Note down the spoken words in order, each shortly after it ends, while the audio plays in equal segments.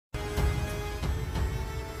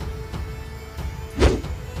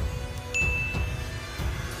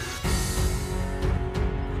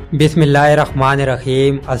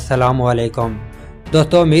बिस्मिल्लाहिर्रहमानिर्रहीम। अस्सलाम वालेकुम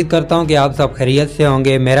दोस्तों, उम्मीद करता हूँ कि आप सब खैरियत से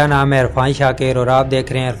होंगे। मेरा नाम है इरफान शाकिर और आप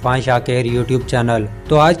देख रहे हैं इरफान शाकिर यूट्यूब चैनल।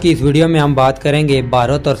 तो आज की इस वीडियो में हम बात करेंगे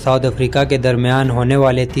भारत और साउथ अफ्रीका के दरमियान होने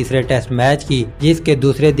वाले तीसरे टेस्ट मैच की, जिसके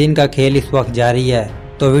दूसरे दिन का खेल इस वक्त जारी है।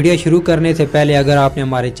 तो वीडियो शुरू करने से पहले अगर आपने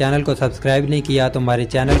हमारे चैनल को सब्सक्राइब नहीं किया तो हमारे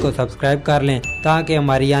चैनल को सब्सक्राइब कर लें ताकि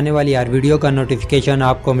हमारी आने वाली हर वीडियो का नोटिफिकेशन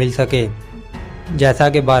आपको मिल सके। जैसा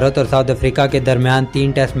कि भारत और साउथ अफ्रीका के दरमियान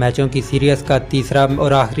 3 टेस्ट मैचों की सीरीज का तीसरा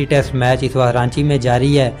और आखिरी टेस्ट मैच इस वक्त रांची में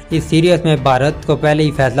जारी है। इस सीरीज में भारत को पहले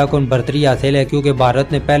ही फैसला कुन बर्तरी हासिल है, क्योंकि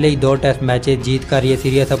भारत ने पहले ही 2 टेस्ट मैचेस जीत कर ये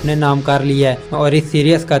सीरीज अपने नाम कर ली है और इस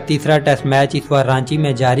सीरीज का तीसरा टेस्ट मैच इस वक्त रांची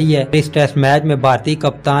में जारी है। इस टेस्ट मैच में भारतीय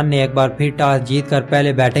कप्तान ने एक बार फिर टॉस जीत कर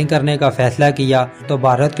पहले बैटिंग करने का फैसला किया, तो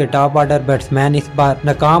भारत के टॉप ऑर्डर बैट्समैन इस बार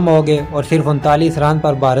नाकाम हो गए और सिर्फ 39 रन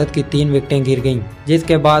पर भारत की 3 विकेटें गिर गयी,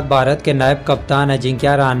 जिसके बाद भारत के नायब कप्तान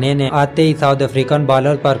अजिंक्य रहाणे ने आते ही साउथ अफ्रीकन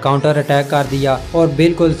बॉलर पर काउंटर अटैक कर दिया और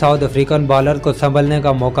बिल्कुल साउथ अफ्रीकन बॉलर को संभलने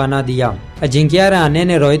का मौका न दिया। अजिंक्य रहाणे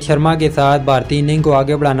ने रोहित शर्मा के साथ भारतीय इनिंग को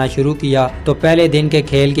आगे बढ़ाना शुरू किया, तो पहले दिन के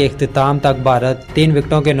खेल के इख्तिताम तक भारत 3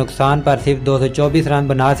 विकेटों के नुकसान पर सिर्फ 224 रन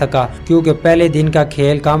बना सका, क्योंकि पहले दिन का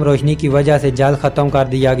खेल कम रोशनी की वजह से जल्द खत्म कर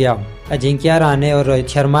दिया गया। अजिंक्य रहाणे और रोहित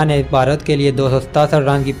शर्मा ने भारत के लिए 267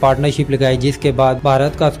 रन की पार्टनरशिप लगाई, जिसके बाद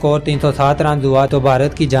भारत का स्कोर 307 रन हुआ, तो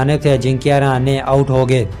भारत की जानिब से अजिंक्य रहाणे आउट हो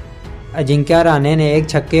गए। अजिंक्य रहाणे ने 1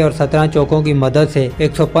 छक्के और 17 चौकों की मदद से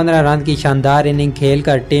 115 रन की शानदार इनिंग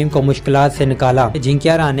खेलकर टीम को मुश्किलात से निकाला।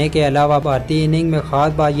 अजिंक्य रहाणे के अलावा भारतीय इनिंग में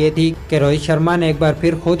खास बात यह थी कि रोहित शर्मा ने एक बार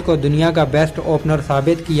फिर खुद को दुनिया का बेस्ट ओपनर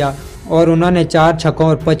साबित किया और उन्होंने 4 छक्कों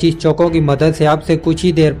और 25 चौकों की मदद से अब से कुछ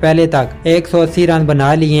ही देर पहले तक 180 रन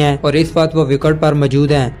बना लिए हैं और इस वक्त वो विकेट पर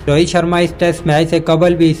मौजूद हैं। रोहित शर्मा इस टेस्ट मैच से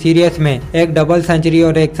कबल भी सीरीज में एक डबल सेंचुरी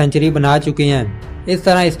और 1 सेंचुरी बना चुके हैं। इस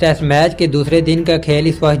तरह इस टेस्ट मैच के दूसरे दिन का खेल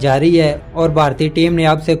इस वक्त जारी है और भारतीय टीम ने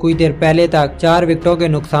अब से कुछ देर पहले तक 4 विकेटों के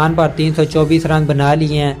नुकसान पर 324 रन बना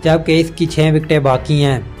लिए हैं, जबकि इसकी 6 विकेटें बाकी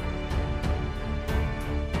हैं।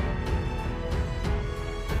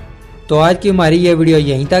 तो आज की हमारी ये वीडियो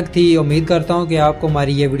यहीं तक थी। उम्मीद करता हूँ कि आपको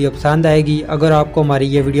हमारी ये वीडियो पसंद आएगी। अगर आपको हमारी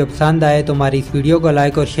ये वीडियो पसंद आए तो हमारी इस वीडियो को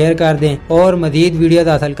लाइक और शेयर कर दें और मजीद वीडियो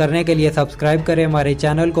हासिल करने के लिए सब्सक्राइब करें हमारे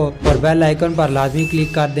चैनल को और बेल आइकन पर लाजमी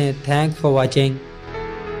क्लिक कर दें। Thanks for watching.